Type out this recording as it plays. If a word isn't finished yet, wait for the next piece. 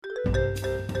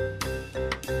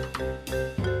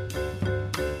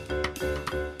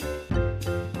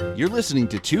You're listening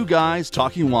to Two Guys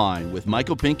Talking Wine with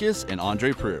Michael Pincus and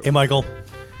Andre Proulx. Hey, Michael.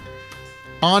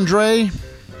 Andre,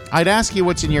 I'd ask you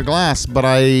what's in your glass, but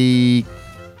I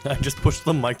just pushed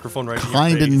the microphone right in your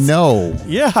kind of face. know.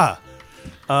 Yeah.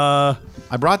 I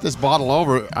brought this bottle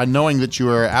over knowing that you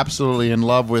are absolutely in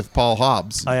love with Paul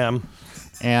Hobbs. I am.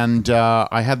 And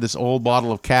I had this old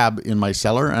bottle of Cab in my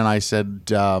cellar, and I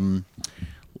said, we're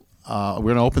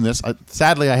going to open this.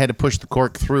 Sadly, I had to push the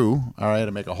cork through, or I had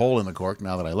to make a hole in the cork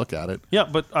now that I look at it. Yeah,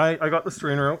 but I got the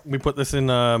strainer out. We put this in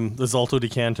the Zalto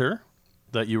decanter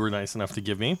that you were nice enough to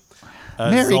give me.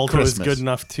 Merry Zalto Christmas. is good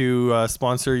enough to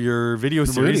sponsor your video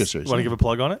series. Want to give a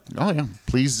plug on it? Oh, yeah.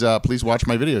 Please watch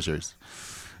my video series.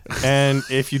 And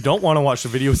if you don't want to watch the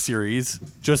video series,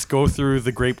 just go through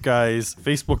the Grape Guys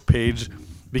Facebook page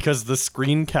because the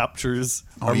screen captures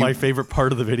are my favorite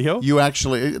part of the video. You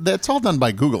actually, that's all done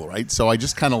by Google, right? So I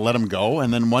just kind of let them go.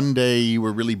 And then one day you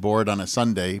were really bored on a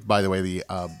Sunday. By the way,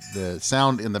 the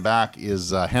sound in the back is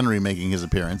Henry making his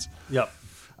appearance. Yep.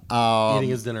 Eating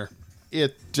his dinner. You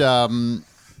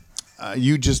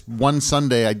just one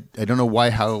Sunday, I don't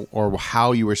know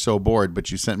how you were so bored, but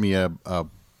you sent me a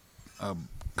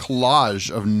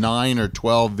collage of 9 or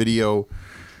 12 video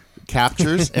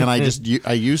captures, and I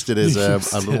used it as a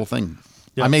little thing.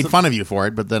 Yeah, I made fun of you for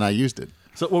it, but then I used it.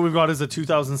 So what we've got is a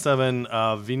 2007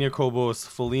 Viña Cobos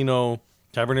Felino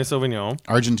Cabernet Sauvignon.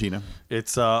 Argentina.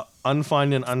 It's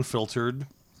unfined and unfiltered,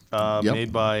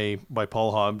 made by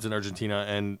Paul Hobbs in Argentina.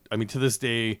 And I mean, to this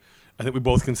day, I think we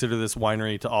both consider this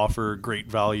winery to offer great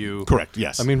value. Correct,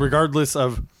 yes. I mean, regardless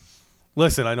of,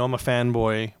 listen, I know I'm a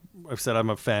fanboy. I've said I'm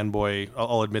a fanboy.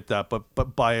 I'll admit that.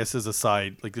 But biases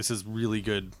aside, like, this is really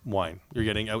good wine. You're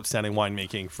getting outstanding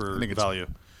winemaking for value.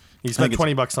 You spent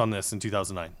 $20 on this in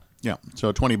 2009. Yeah,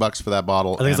 so $20 for that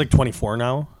bottle. I think it's like 24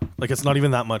 now. Like, it's not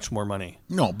even that much more money.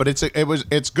 No, but it's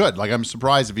good. Like, I'm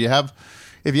surprised if you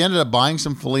ended up buying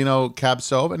some Felino Cab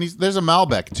Sauv, and there's a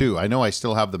Malbec too. I know I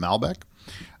still have the Malbec,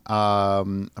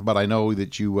 but I know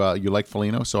that you like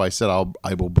Felino, so I said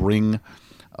I will bring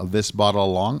this bottle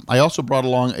along. I also brought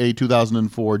along a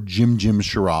 2004 Jim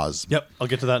Shiraz. Yep, I'll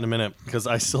get to that in a minute because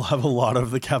I still have a lot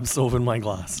of the Cab Sauv in my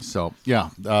glass. So yeah,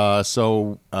 I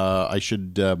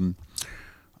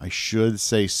should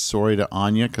say sorry to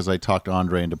Anya because I talked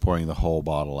Andre into pouring the whole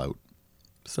bottle out.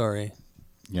 Sorry.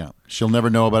 Yeah, she'll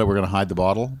never know about it. We're going to hide the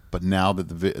bottle. But now that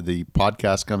the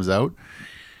podcast comes out,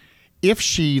 if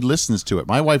she listens to it,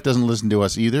 my wife doesn't listen to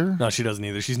us either. No, she doesn't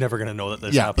either. She's never going to know that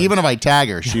this happened. Even if I tag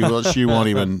her, she won't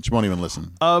even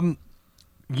listen.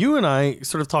 You and I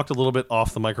sort of talked a little bit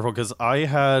off the microphone because I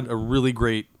had a really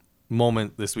great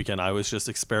moment this weekend. I was just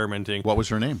experimenting. What was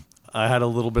her name? I had a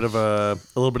little bit of a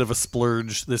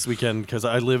splurge this weekend because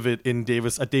I live at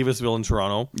Davisville in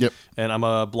Toronto. Yep. And I'm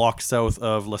a block south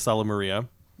of La Sala Maria.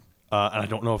 And I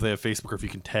don't know if they have Facebook or if you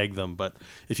can tag them, but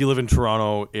if you live in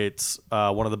Toronto, it's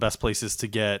one of the best places to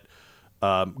get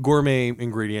gourmet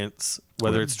ingredients,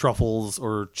 whether it's truffles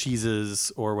or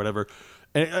cheeses or whatever.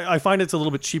 And I find it's a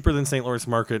little bit cheaper than St. Lawrence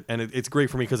Market, and it's great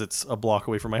for me because it's a block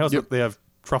away from my house. Yep. They have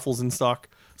truffles in stock,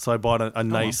 so I bought a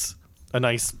nice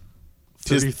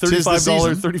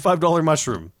 $35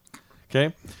 mushroom.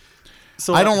 Okay.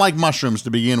 So I don't like mushrooms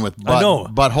to begin with, but, I know.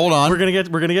 But hold on. We're gonna get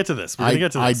to this.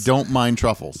 I don't mind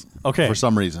truffles. Okay. For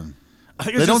some reason.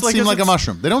 They don't seem like a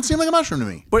mushroom. They don't seem like a mushroom to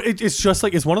me. But it's just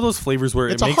like, it's one of those flavors where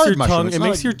it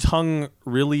makes your tongue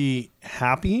really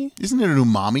happy. Isn't it an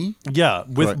umami? Yeah,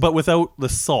 but without the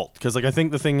salt. Because like I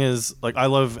think the thing is, like, I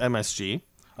love MSG.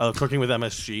 I love cooking with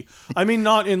MSG. I mean,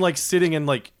 not in like sitting and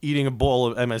like eating a bowl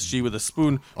of MSG with a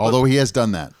spoon. Although he has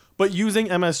done that. But using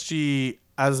MSG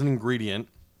as an ingredient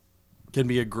can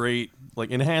be a great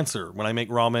like enhancer. When I make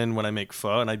ramen, when I make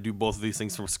pho, and I do both of these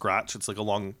things from scratch, it's like a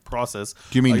long process.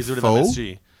 Do you mean I use it pho? with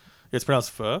MSG. It's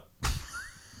pronounced pho.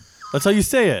 That's how you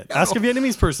say it. Ask a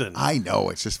Vietnamese person. I know,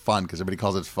 it's just fun because everybody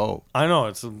calls it pho. I know,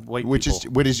 it's white which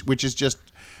people. Which is just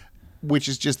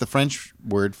the French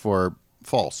word for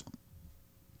false.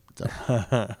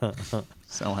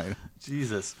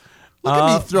 Jesus. Look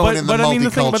at me throwing in the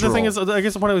multicultural. But the thing is, I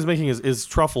guess the point I was making is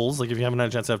truffles. Like, if you haven't had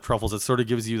a chance to have truffles, it sort of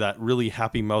gives you that really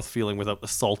happy mouth feeling without the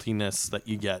saltiness that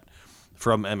you get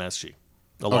from MSG.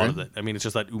 A lot of it. I mean, it's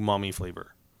just that umami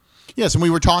flavor. Yes, and we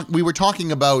were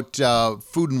talking about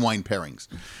food and wine pairings.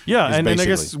 Yeah, and I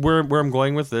guess where I'm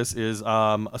going with this is, so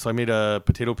I made a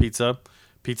potato pizza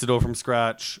dough from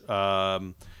scratch.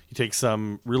 You take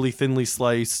some really thinly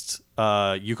sliced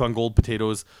Yukon Gold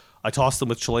potatoes. I tossed them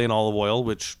with Chilean olive oil,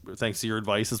 which, thanks to your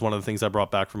advice, is one of the things I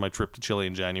brought back from my trip to Chile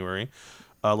in January.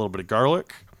 A little bit of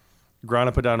garlic,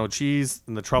 Grana Padano cheese,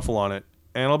 and the truffle on it.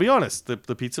 And I'll be honest,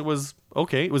 the pizza was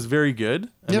okay. It was very good.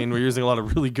 I mean, we're using a lot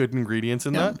of really good ingredients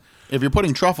in that. If you're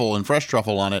putting truffle and fresh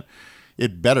truffle on it,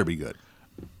 it better be good.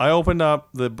 I opened up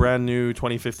the brand new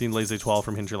 2015 Les Etoiles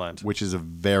from Hinterland, Which is a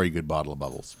very good bottle of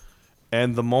bubbles.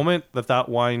 and the moment that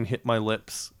wine hit my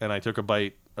lips and I took a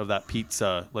bite of that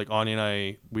pizza, like Anya and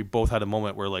I, we both had a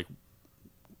moment where like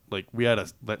we had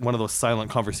one of those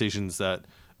silent conversations that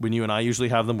when you and I usually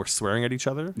have them, we're swearing at each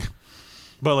other.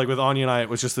 But like with Anya and I, it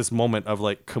was just this moment of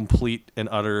like complete and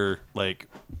utter like,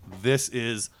 this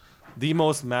is the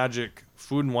most magic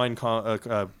food and wine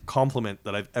compliment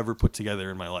that I've ever put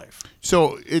together in my life.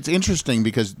 So it's interesting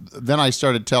because then I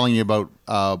started telling you about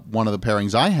one of the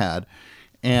pairings I had,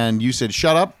 and you said,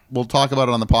 shut up, we'll talk about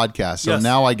it on the podcast. So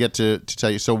now I get to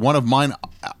tell you. So one of mine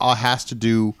has to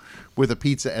do with a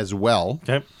pizza as well.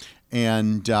 Okay.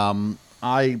 And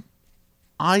I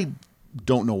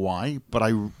don't know why, but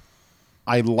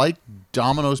I like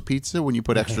Domino's pizza when you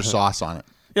put extra sauce on it.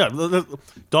 Yeah, the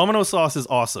Domino's sauce is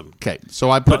awesome. Okay, so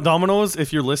I But put Domino's,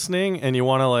 if you're listening and you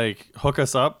want to like hook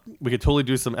us up, we could totally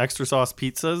do some extra sauce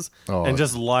pizzas and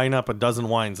just line up a dozen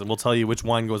wines, and we'll tell you which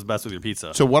wine goes best with your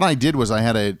pizza. So what I did was I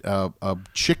had a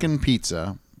chicken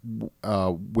pizza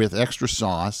with extra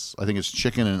sauce. I think it's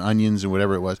chicken and onions and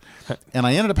whatever it was. And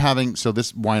I ended up having, so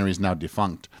this winery is now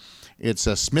defunct. It's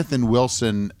a Smith &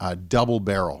 Wilson double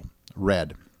barrel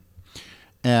red.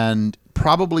 And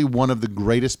probably one of the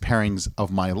greatest pairings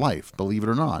of my life, believe it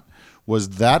or not, was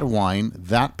that wine,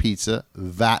 that pizza,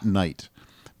 that night.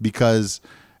 Because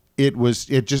it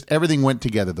just, everything went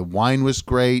together. The wine was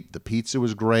great. The pizza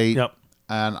was great. Yep.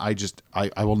 And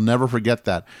I will never forget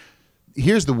that.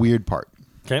 Here's the weird part.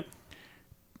 Okay.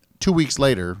 2 weeks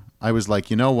later, I was like,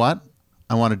 you know what?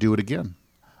 I want to do it again.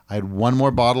 I had one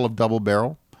more bottle of double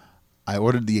barrel. I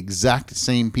ordered the exact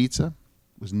same pizza.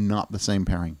 It was not the same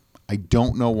pairing. I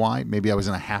don't know why. Maybe I was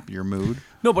in a happier mood.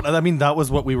 No, but I mean that was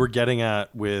what we were getting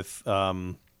at with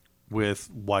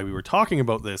why we were talking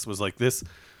about this was like this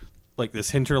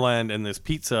Hinterland and this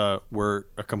pizza were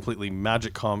a completely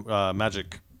magic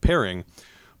pairing.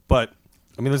 But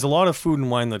I mean, there's a lot of food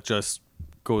and wine that just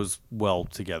goes well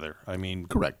together. I mean,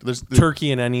 Correct. There's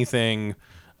turkey and anything.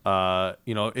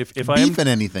 If beef and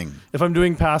anything. If I'm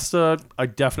doing pasta, I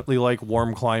like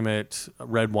warm climate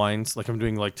red wines. Like I'm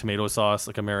doing like tomato sauce,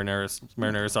 like a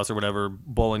marinara sauce or whatever,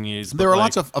 bolognese. There are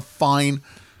lots of fine,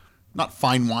 not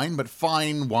fine wine, but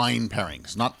fine wine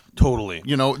pairings. Not totally.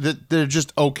 They're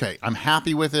just okay. I'm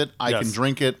happy with it. I can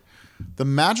drink it. The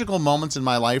magical moments in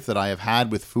my life that I have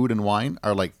had with food and wine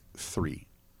are like 3.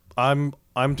 I'm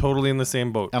totally in the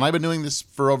same boat. And I've been doing this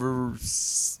for over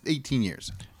 18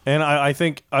 years. And I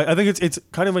think it's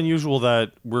kind of unusual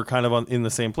that we're kind of in the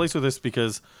same place with this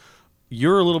because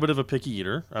you're a little bit of a picky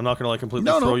eater. I'm not going to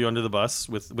completely throw you under the bus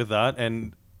with that.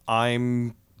 And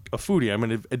I'm a foodie. I'm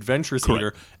an adventurous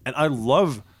eater, and I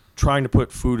love trying to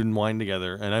put food and wine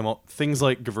together. And I'm things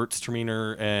like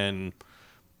Gewürztraminer and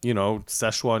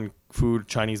Szechuan food,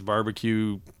 Chinese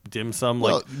barbecue, dim sum,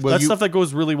 stuff that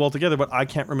goes really well together. But I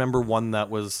can't remember one that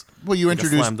was you like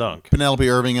introduced a slam dunk. Penelope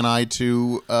Irving and I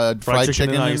to fried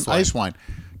chicken and ice wine.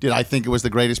 Did I think it was the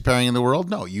greatest pairing in the world?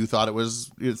 No, you thought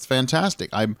it's fantastic.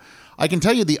 I can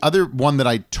tell you the other one that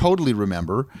I totally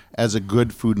remember as a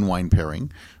good food and wine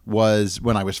pairing was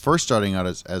when I was first starting out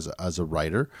as a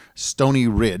writer. Stony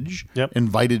Ridge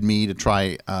invited me to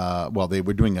try. They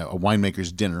were doing a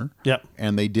winemaker's dinner. Yep.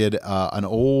 And they did an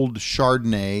old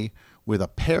Chardonnay with a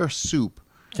pear soup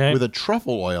with a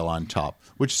truffle oil on top,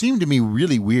 which seemed to me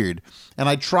really weird. And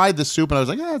I tried the soup and I was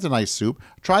like, it's a nice soup.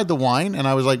 Tried the wine and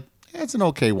I was like, it's an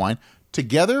okay wine.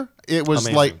 Together, it was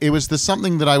amazing.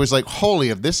 Something that I was like, holy,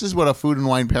 if this is what a food and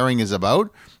wine pairing is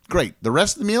about, great. The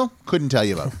rest of the meal, couldn't tell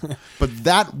you about. But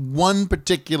that one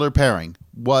particular pairing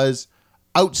was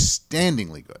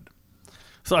outstandingly good.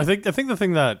 So I think the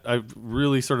thing that I've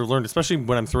really sort of learned, especially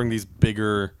when I'm throwing these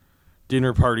bigger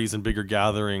dinner parties and bigger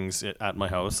gatherings at my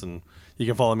house, and you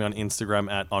can follow me on Instagram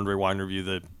at Andre Wine Review.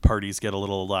 The parties get a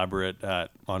little elaborate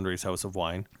at Andre's House of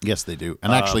Wine. Yes, they do.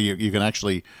 And actually, you can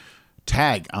actually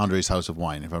tag Andre's House of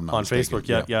Wine if I'm not mistaken. On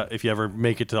Facebook. Yeah. If you ever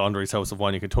make it to Andre's House of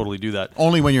Wine, you can totally do that.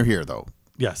 Only when you're here, though.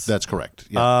 Yes, that's correct.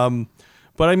 Yeah.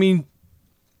 But I mean,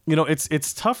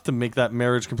 it's tough to make that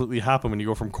marriage completely happen when you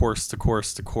go from course to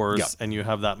course to course, and you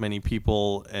have that many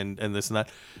people and this and that.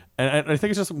 And I think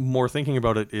it's just more thinking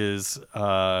about it is,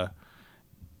 I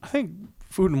think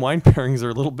food and wine pairings are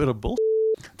a little bit of bullshit.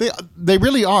 They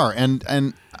really are, and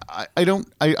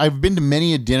I've been to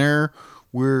many a dinner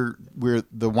where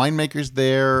the winemaker's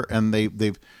there and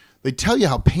they tell you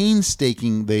how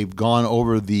painstaking they've gone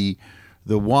over the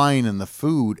wine and the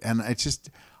food, and it's just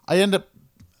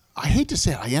I hate to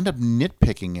say it, I end up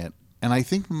nitpicking it and I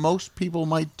think most people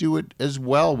might do it as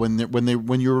well when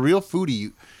you're a real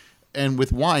foodie, and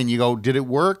with wine you go, did it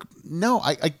work? No,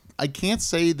 I can't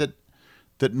say that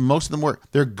most of them work.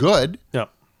 They're good, Yeah.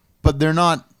 but they're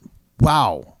not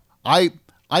wow. I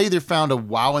either found a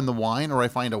wow in the wine or I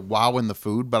find a wow in the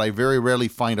food, but I very rarely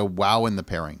find a wow in the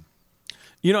pairing.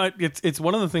 You know, it's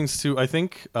one of the things too. I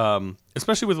think,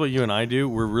 especially with what you and I do,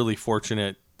 we're really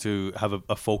fortunate to have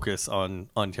a focus on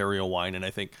Ontario wine, and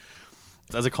I think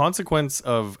as a consequence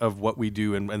of what we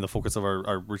do and the focus of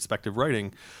our respective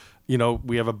writing, you know,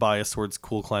 we have a bias towards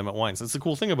cool climate wines. That's the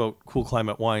cool thing about cool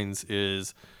climate wines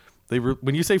is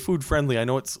when you say food friendly, I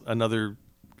know it's another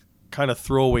kind of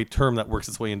throwaway term that works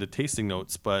its way into tasting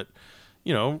notes, but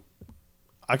you know,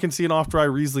 I can see an off-dry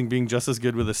Riesling being just as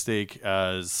good with a steak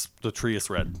as the Trius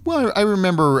Red. Well, I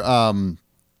remember And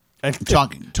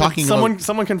talking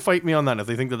someone can fight me on that if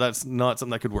they think that that's not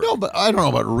something that could work. No, but I don't know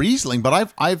about Riesling,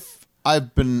 but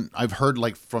I've heard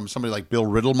like from somebody like Bill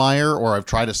Riddlemeyer, or I've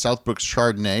tried a Southbrooks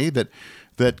Chardonnay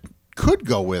that could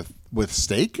go with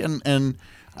steak, and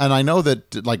I know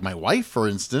that, like my wife, for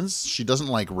instance, she doesn't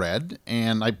like red,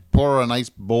 and I pour her a nice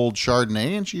bold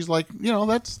Chardonnay, and she's like, you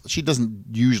know, she doesn't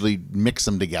usually mix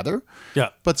them together. Yeah.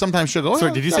 But sometimes she'll go,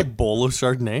 Sorry, did you say bowl of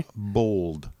Chardonnay?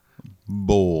 bold?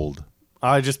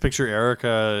 I just picture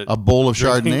Erica A bowl of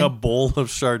drinking Chardonnay? a bowl of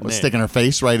Chardonnay. Sticking her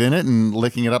face right in it and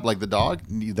licking it up like the dog.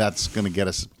 That's going to get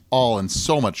us all in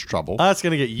so much trouble. That's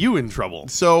gonna get you in trouble.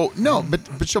 So no,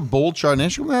 but she'll bold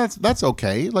Chardonnay. That's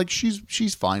okay. Like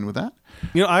she's fine with that.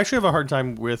 You know, I actually have a hard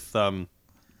time with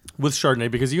Chardonnay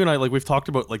because you and I, like, we've talked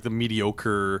about like the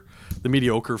mediocre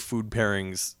food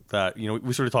pairings that, you know,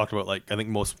 we sort of talked about, like, I think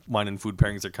most wine and food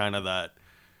pairings are kind of that.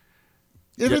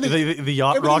 The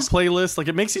yacht rock playlist, like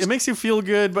it makes you feel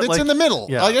good, but it's like, in the middle.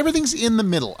 Yeah. Like everything's in the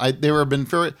middle. I've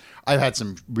had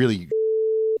some really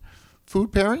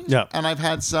food pairings, Yeah. and I've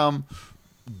had some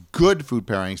good food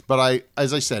pairings. But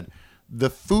as I said, the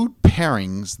food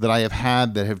pairings that I have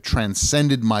had that have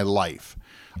transcended my life,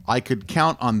 I could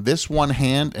count on this one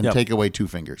hand and Yeah. take away 2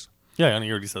 fingers. Yeah, and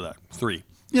you already said that. 3.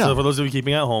 Yeah. So for those of you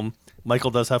keeping at home,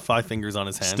 Michael does have 5 fingers on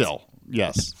his hands. Still,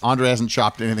 yes. Andre hasn't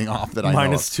chopped anything off that I know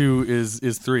Minus of. 2 is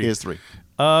 3. He has 3.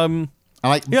 Yeah,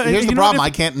 Here's you the know problem.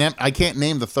 what, I can't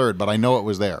name the third, but I know it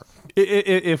was there.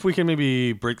 If we can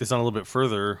maybe break this down a little bit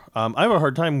further, I have a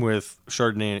hard time with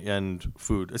Chardonnay and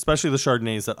food, especially the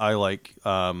Chardonnays that I like.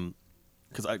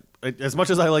 Because I as much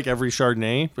as I like every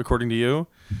Chardonnay, according to you,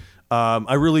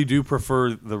 I really do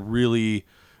prefer the really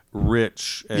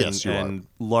rich and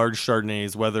large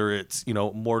Chardonnays, whether it's, you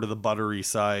know, more to the buttery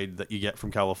side that you get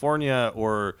from California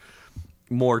or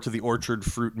more to the orchard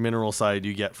fruit mineral side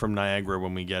you get from Niagara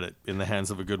when we get it in the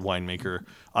hands of a good winemaker.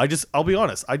 I'll be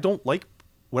honest, I don't like,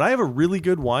 when I have a really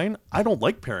good wine, I don't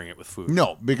like pairing it with food.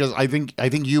 No, because I think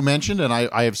you mentioned, and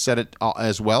I have said it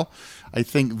as well. I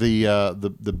think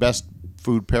the best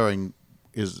food pairing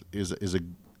is a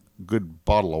good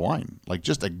bottle of wine, like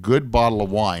just a good bottle of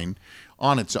wine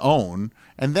on its own.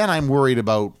 And then I'm worried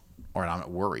about, or I'm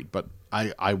not worried, but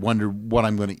I wonder what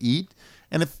I'm going to eat.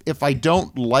 And if I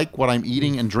don't like what I'm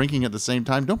eating and drinking at the same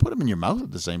time, don't put them in your mouth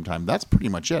at the same time. That's pretty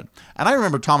much it. And I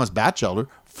remember Thomas Batchelder,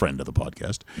 friend of the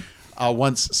podcast,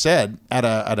 once said at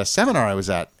a seminar I was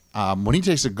at, when he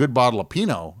takes a good bottle of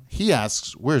Pinot, he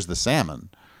asks, "Where's the salmon?"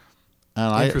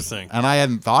 And Interesting. I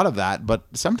hadn't thought of that, but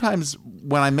sometimes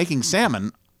when I'm making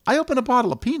salmon, I open a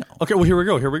bottle of Pinot. Okay, well, here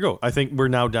we go. I think we're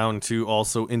now down to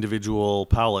also individual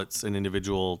palates and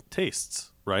individual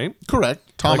tastes, right? Correct. Like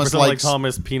for Thomas something likes like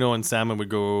Thomas, Pinot and salmon would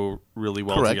go really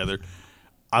well Correct. together.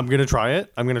 I'm gonna try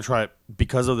it.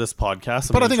 Because of this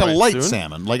podcast. But I think a a light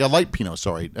salmon, like a light Pinot,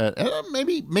 sorry.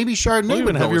 Maybe Chardonnay Well, would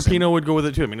even go heavier with salmon. Pinot would go with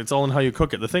it too. I mean, it's all in how you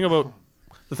cook it. The thing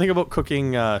about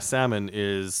cooking salmon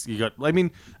is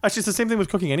actually it's the same thing with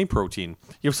cooking any protein.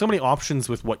 You have so many options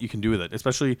with what you can do with it,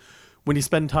 especially when you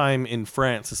spend time in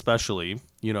France, especially.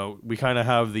 You know, we kind of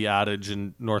have the adage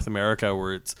in North America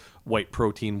where it's white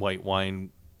protein, white wine,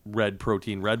 red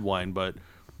protein, red wine. But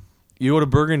you go to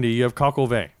Burgundy, you have coq au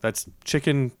vin. That's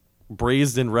chicken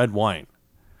braised in red wine.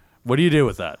 What do you do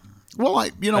with that? Well,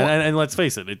 And let's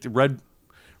face it,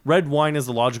 red wine is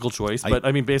the logical choice. But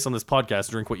I mean, based on this podcast,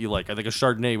 drink what you like. I think a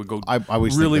Chardonnay would go I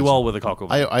always think really that's- well with a coq au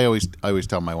vin. I always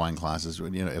tell my wine classes,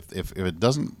 you know, if it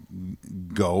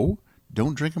doesn't go,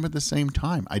 don't drink them at the same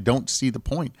time. I don't see the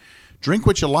point. Drink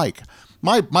what you like.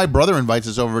 My brother invites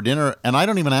us over for dinner, and I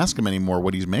don't even ask him anymore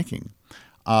what he's making.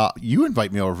 You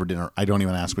invite me over for dinner, I don't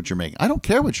even ask what you're making. I don't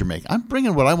care what you're making. I'm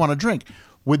bringing what I want to drink.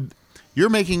 You're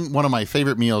making one of my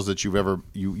favorite meals that you've ever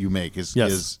you make is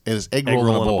egg roll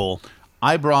in a bowl.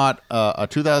 I brought a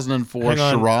 2004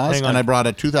 Shiraz and I brought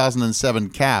a 2007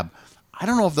 Cab. I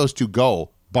don't know if those two go,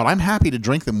 but I'm happy to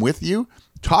drink them with you,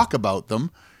 talk about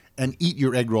them, and eat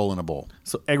your egg roll in a bowl.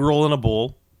 So egg roll in a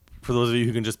bowl, for those of you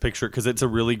who can just picture it, because it's a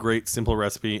really great, simple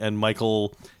recipe, and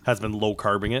Michael has been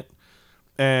low-carbing it.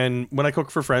 And when I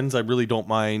cook for friends, I really don't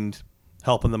mind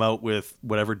helping them out with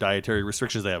whatever dietary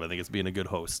restrictions they have. I think it's being a good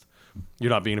host. You're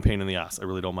not being a pain in the ass. I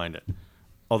really don't mind it.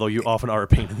 Although you often are a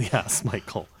pain in the ass,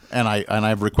 Michael. And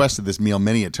I've requested this meal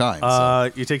many a time.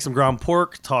 So. You take some ground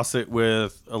pork, toss it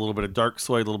with a little bit of dark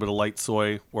soy, a little bit of light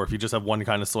soy, or if you just have one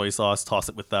kind of soy sauce, toss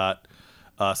it with that.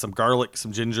 Some garlic,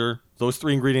 some ginger. Those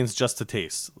 3 ingredients just to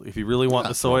taste. If you really want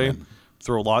the soy,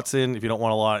 throw lots in. If you don't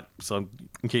want a lot, so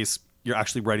in case you're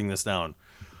actually writing this down.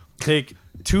 Take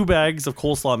 2 bags of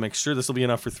coleslaw mixture. This will be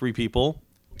enough for 3 people.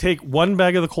 Take 1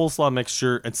 bag of the coleslaw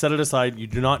mixture and set it aside. You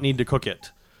do not need to cook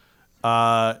it.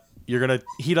 You're going to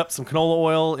heat up some canola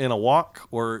oil in a wok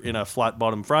or in a flat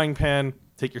bottom frying pan.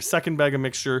 Take your 2nd bag of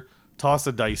mixture, toss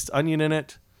a diced onion in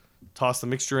it, toss the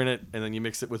mixture in it, and then you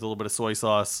mix it with a little bit of soy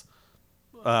sauce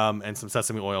and some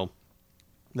sesame oil.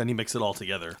 Then you mix it all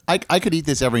together. I could eat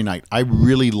this every night. I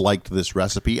really liked this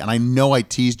recipe, and I know I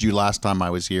teased you last time I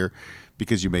was here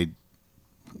because you made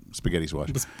spaghetti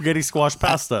squash. The spaghetti squash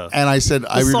pasta. And I said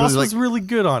the sauce was really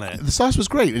good on it. The sauce was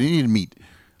great. And you needed meat.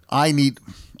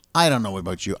 I don't know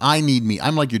about you. I need meat.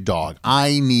 I'm like your dog.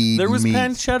 I need meat. There was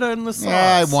pancetta in the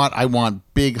sauce. Yeah, I want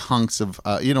big hunks of,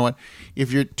 you know what?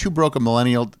 If you're too broke a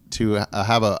millennial to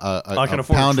have a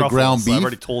pound of ground beef. I've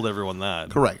already told everyone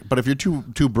that. Correct. But if you're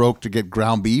too broke to get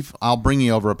ground beef, I'll bring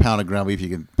you over a pound of ground beef. You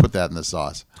can put that in the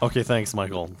sauce. Okay, thanks,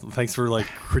 Michael. Thanks for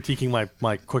critiquing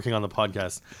my cooking on the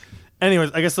podcast.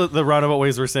 Anyways, I guess the roundabout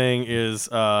ways we're saying is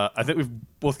I think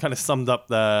we've both kind of summed up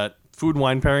that food and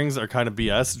wine pairings are kind of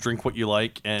BS. Drink what you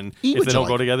like, and if they don't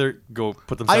go together, go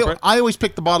put them separate. I always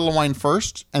pick the bottle of wine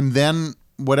first, and then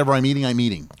whatever I'm eating, I'm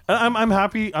eating. I'm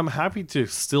happy to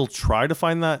still try to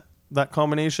find that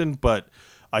combination, but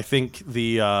I think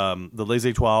the Les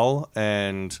Etoiles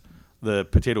and the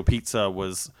potato pizza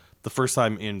was the first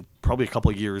time in probably a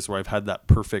couple of years where I've had that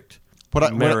perfect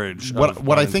marriage.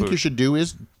 What I think you should do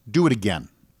is do it again.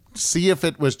 See if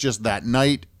it was just that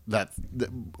night.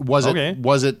 Was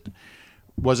it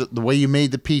the way you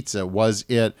made the pizza? Was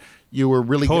it you were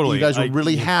really totally. You guys were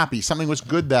really happy? Something was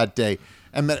good that day,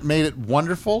 and that made it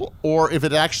wonderful. Or if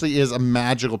it actually is a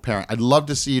magical pairing, I'd love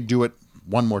to see you do it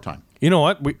one more time. You know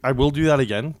what? I will do that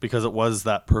again because it was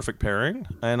that perfect pairing,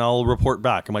 and I'll report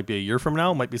back. It might be a year from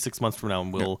now, it might be 6 months from now,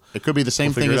 and it could be the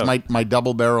same thing as my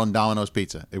double barrel on Domino's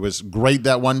Pizza. It was great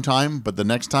that one time, but the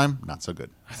next time, not so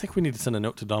good. I think we need to send a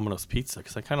note to Domino's Pizza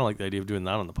because I kind of like the idea of doing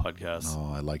that on the podcast.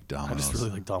 Oh, I like Domino's. I just really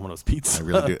like Domino's Pizza. I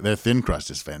really do. Their thin crust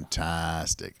is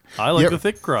fantastic. I like the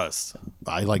thick crust.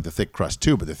 I like the thick crust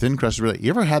too, but the thin crust is really.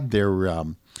 You ever had their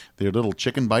little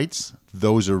chicken bites?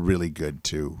 Those are really good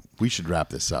too. We should wrap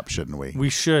this up, shouldn't we? We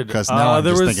should. Because now I'm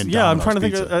just thinking Domino's I'm trying to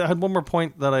Pizza. think. I had one more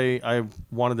point that I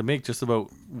wanted to make just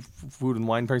about food and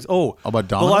wine pairings. Oh, about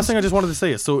Domino's? The last thing I just wanted to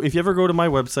say is, so if you ever go to my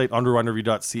website,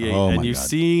 underwinereview.ca, and you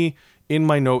see in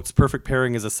my notes, perfect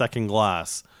pairing is a second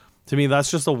glass. To me, that's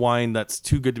just a wine that's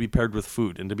too good to be paired with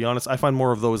food. And to be honest, I find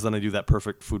more of those than I do that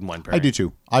perfect food and wine pairing. I do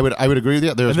too. I would agree with you.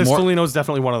 And this Foligno is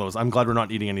definitely one of those. I'm glad we're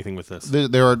not eating anything with this.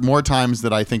 There are more times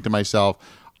that I think to myself,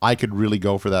 I could really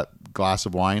go for that glass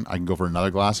of wine. I can go for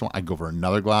another glass of wine. I can go for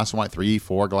another glass of wine,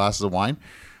 3-4 glasses of wine.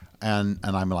 And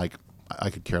I'm like, I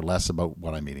could care less about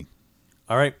what I'm eating.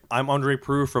 All right. I'm Andre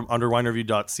Proulx from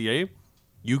underwinereview.ca.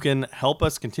 You can help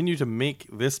us continue to make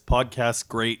this podcast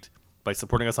great by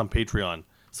supporting us on Patreon.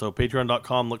 So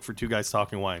patreon.com, look for Two Guys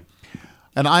Talking Wine.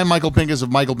 And I'm Michael Pincus of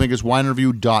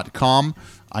michaelpincuswinereview.com.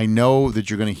 I know that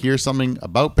you're going to hear something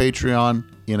about Patreon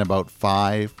in about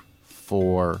 5,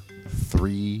 4,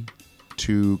 3,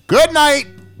 2, good night,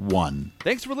 1.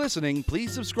 Thanks for listening.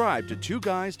 Please subscribe to Two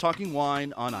Guys Talking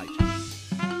Wine on iTunes.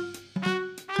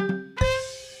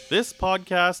 This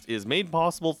podcast is made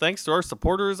possible thanks to our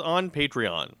supporters on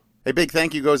Patreon. A big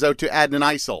thank you goes out to Adnan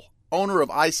Eisel, owner of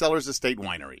Eisellers Estate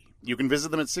Winery. You can visit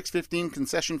them at 615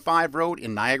 Concession 5 Road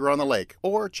in Niagara-on-the-Lake,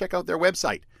 or check out their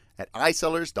website at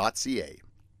eisellers.ca.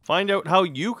 Find out how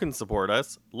you can support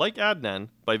us, like Adnan,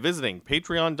 by visiting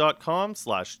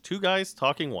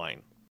patreon.com/2guystalkingwine.